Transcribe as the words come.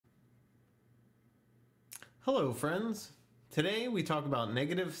Hello, friends. Today we talk about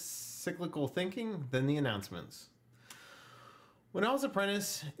negative cyclical thinking, then the announcements. When I was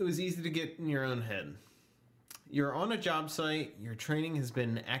apprentice, it was easy to get in your own head. You're on a job site, your training has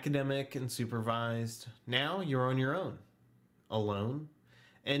been academic and supervised. Now you're on your own, alone,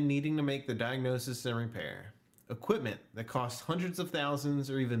 and needing to make the diagnosis and repair. Equipment that costs hundreds of thousands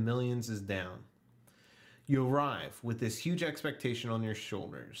or even millions is down. You arrive with this huge expectation on your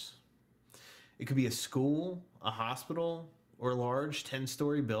shoulders. It could be a school, a hospital, or a large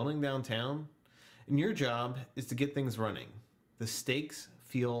 10-story building downtown. And your job is to get things running. The stakes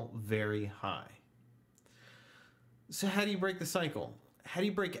feel very high. So how do you break the cycle? How do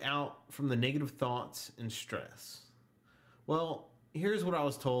you break out from the negative thoughts and stress? Well, here's what I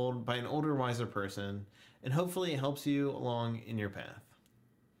was told by an older, wiser person, and hopefully it helps you along in your path.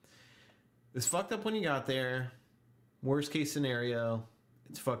 It's fucked up when you got there. Worst case scenario,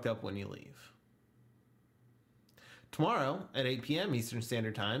 it's fucked up when you leave. Tomorrow at 8 p.m. Eastern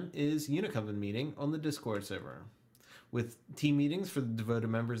Standard Time is unicoleunicron meeting on the Discord server, with team meetings for the devoted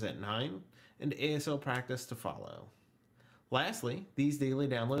members at 9 and ASL practice to follow. Lastly, these daily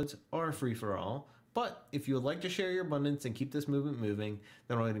downloads are free for all, but if you would like to share your abundance and keep this movement moving,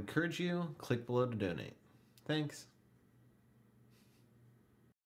 then I would encourage you, click below to donate. Thanks.